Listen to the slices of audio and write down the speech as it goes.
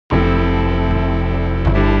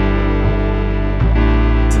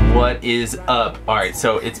What is up? Alright,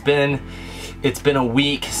 so it's been a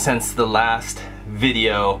week since the last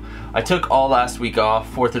video. I took all last week off,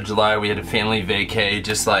 4th of July. We had a family vacay,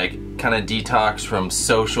 just like kind of detox from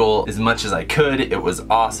social as much as I could. It was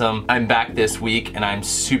awesome. I'm back this week and I'm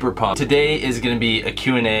super pumped. Today is gonna be a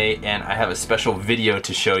Q&A and I have a special video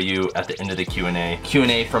to show you at the end of the Q&A.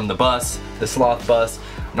 Q&A from the bus, the Sloth bus.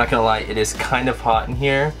 I'm not gonna lie, it is kind of hot in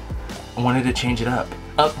here. I wanted to change it up.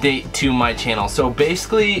 Update to my channel. So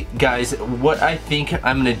basically, guys, what I think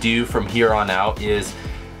I'm gonna do from here on out is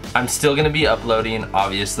I'm still gonna be uploading,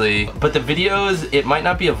 obviously, but the videos, it might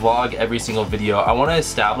not be a vlog every single video. I wanna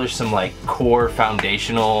establish some like core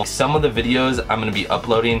foundational, some of the videos I'm gonna be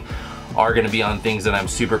uploading are gonna be on things that I'm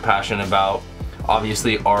super passionate about.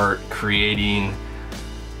 Obviously art, creating,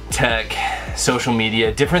 tech, social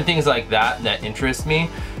media, different things like that that interest me.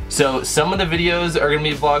 So some of the videos are gonna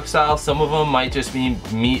be vlog style, some of them might just be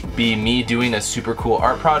me doing a super cool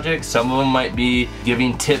art project, some of them might be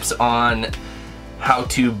giving tips on how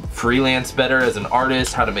to freelance better as an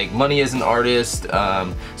artist, how to make money as an artist,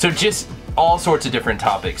 so just all sorts of different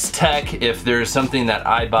topics. Tech, if there's something that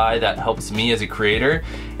I buy that helps me as a creator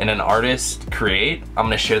and an artist create, I'm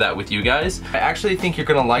gonna share that with you guys. I actually think you're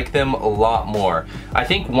gonna like them a lot more. I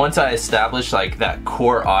think once I establish like that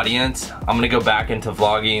core audience, I'm gonna go back into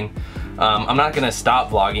vlogging. I'm not gonna stop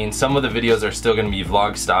vlogging. Some of the videos are still gonna be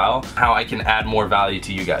vlog style, how I can add more value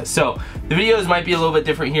to you guys. So the videos might be a little bit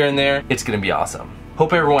different here and there. It's gonna be awesome.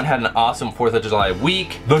 Hope everyone had an awesome 4th of July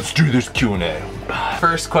week. Let's do this Q&A.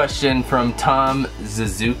 First question from Tom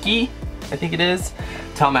Suzuki, I think it is.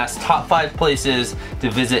 Tom asks, top 5 places to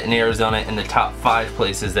visit in Arizona and the top 5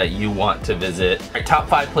 places that you want to visit. All right, top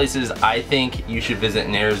 5 places I think you should visit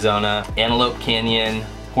in Arizona: Antelope Canyon,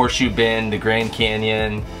 Horseshoe Bend, the Grand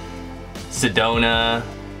Canyon, Sedona,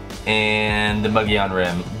 and the Mogollon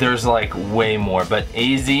Rim. There's like way more, but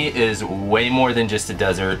AZ is way more than just a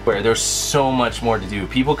desert, where there's so much more to do.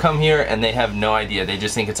 People come here and they have no idea. They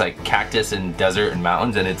just think it's like cactus and desert and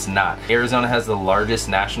mountains, and it's not. Arizona has the largest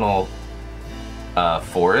national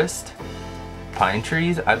forest, pine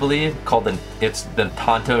trees, I believe, called it's the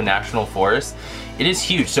Tonto National Forest. It is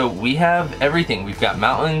huge. So we have everything. We've got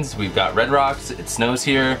mountains, we've got red rocks, it snows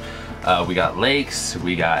here. We got lakes,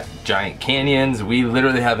 we got giant canyons, we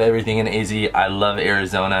literally have everything in AZ. I love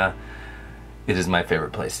Arizona. It is my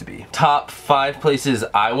favorite place to be. Top 5 places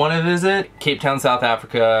I want to visit: Cape Town, South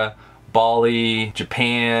Africa, Bali,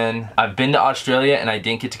 Japan. I've been to Australia and I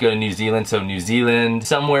didn't get to go to New Zealand, so New Zealand,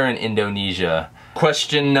 somewhere in Indonesia.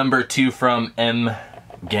 Question number 2 from M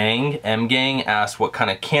Gang asks, what kind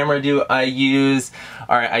of camera do I use?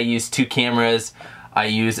 Alright, I use 2 cameras. I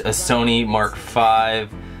use a Sony Mark V.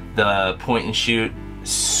 The point and shoot,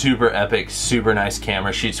 super epic, super nice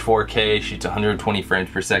camera. Shoots 4K, shoots 120 frames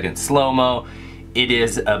per second slow-mo. It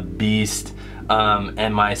is a beast.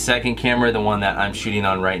 And my second camera, the one that I'm shooting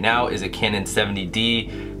on right now, is a Canon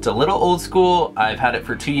 70D. It's a little old school. I've had it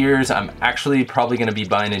for 2 years. I'm actually probably gonna be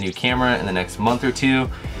buying a new camera in the next month or 2.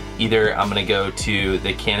 Either I'm gonna go to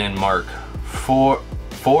the Canon Mark IV,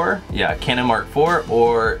 yeah, Canon Mark IV,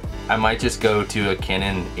 or I might just go to a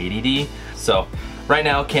Canon 80D. So right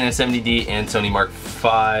now, Canon 70D and Sony Mark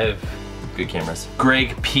V, good cameras.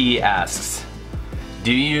 Greg P asks,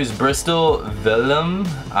 do you use Bristol vellum?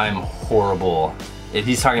 I'm horrible. If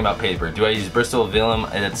he's talking about paper, do I use Bristol vellum?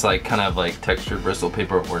 And it's like kind of like textured Bristol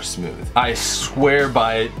paper or smooth. I swear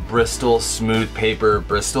by Bristol smooth paper.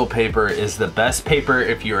 Bristol paper is the best paper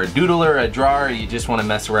if you're a doodler, a drawer, you just want to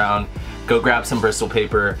mess around. Go grab some Bristol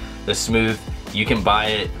paper, the smooth. You can buy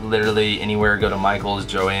it literally anywhere. Go to Michael's,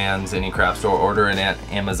 Joann's, any craft store, order it at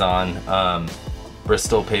Amazon.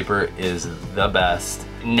 Bristol paper is the best.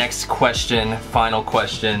 Next question, final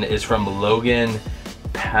question, is from Logan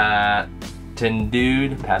Patendude.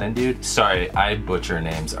 Sorry, I butcher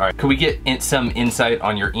names. All right, could we get some insight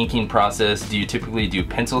on your inking process? Do you typically do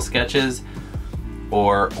pencil sketches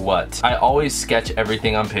or what? I always sketch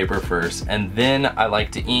everything on paper first, and then I like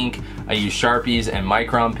to ink. I use Sharpies and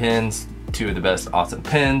Micron pens, 2 of the best awesome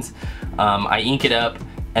pens. I ink it up,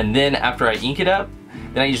 and then after I ink it up,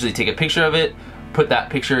 then I usually take a picture of it, put that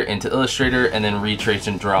picture into Illustrator, and then retrace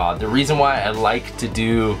and draw. The reason why I like to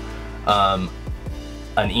do an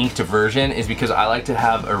inked version is because I like to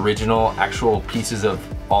have original actual pieces of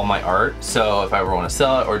all my art. So if I ever want to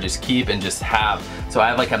sell it or just keep and just have, so I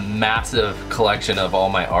have like a massive collection of all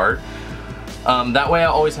my art. That way I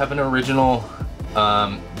always have an original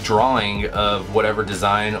drawing of whatever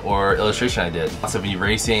design or illustration I did. Lots of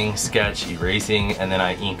erasing, sketch, erasing, and then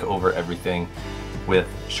I ink over everything with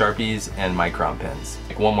Sharpies and Micron pens.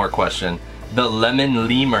 Like, one more question. The Lemon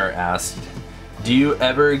Lemur asked, Do you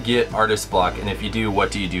ever get artist block? And if you do,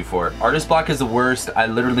 what do you do for it? Artist block is the worst. I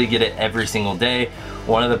literally get it every single day.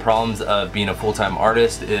 One of the problems of being a full-time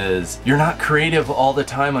artist is you're not creative all the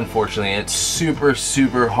time, unfortunately. It's super,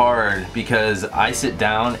 super hard because I sit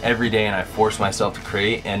down every day and I force myself to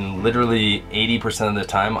create, and literally 80% of the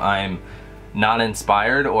time I'm not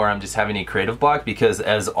inspired or I'm just having a creative block, because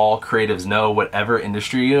as all creatives know, whatever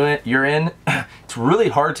industry you're in, it's really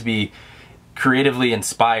hard to be creatively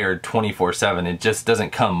inspired 24/7. It just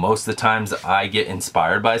doesn't come. Most of the times I get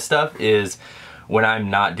inspired by stuff is when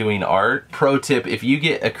I'm not doing art. Pro tip, if you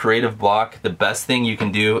get a creative block, the best thing you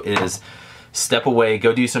can do is step away,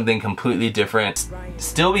 go do something completely different.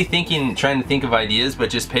 Still be thinking, trying to think of ideas, but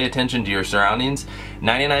just pay attention to your surroundings.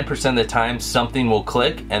 99% of the time something will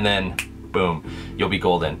click, and then boom, you'll be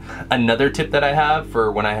golden. Another tip that I have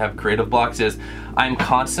for when I have creative blocks is I'm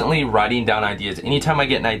constantly writing down ideas. Anytime I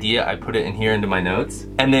get an idea, I put it in here into my notes.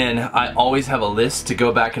 And then I always have a list to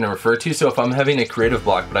go back and refer to. So if I'm having a creative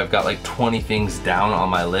block, but I've got like 20 things down on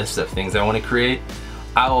my list of things I want to create,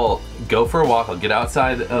 I will go for a walk, I'll get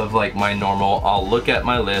outside of like my normal, I'll look at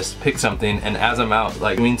my list, pick something, and as I'm out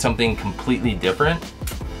like doing something completely different,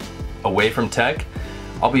 away from tech,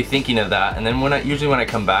 I'll be thinking of that, and then usually when I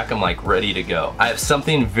come back, I'm like ready to go. I have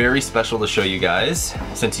something very special to show you guys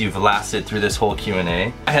since you've lasted through this whole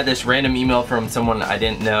Q&A. I had this random email from someone I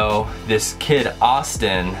didn't know. This kid,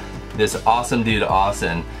 Austin, this awesome dude,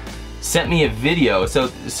 Austin, sent me a video.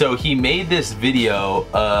 So he made this video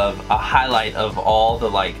of a highlight of all the,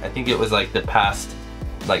 like, I think it was like the past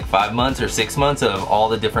like 5 months or 6 months of all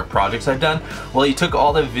the different projects I've done. Well, he took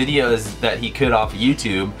all the videos that he could off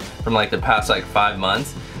YouTube from like the past like 5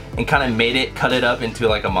 months and kind of made it, cut it up into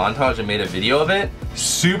like a montage and made a video of it.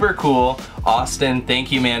 Super cool. Austin,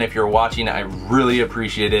 thank you, man. If you're watching, I really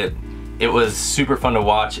appreciate it. It was super fun to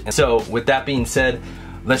watch. And so with that being said,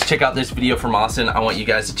 let's check out this video from Austin. I want you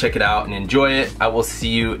guys to check it out and enjoy it. I will see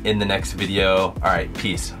you in the next video. All right,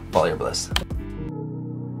 peace. Follow your bliss.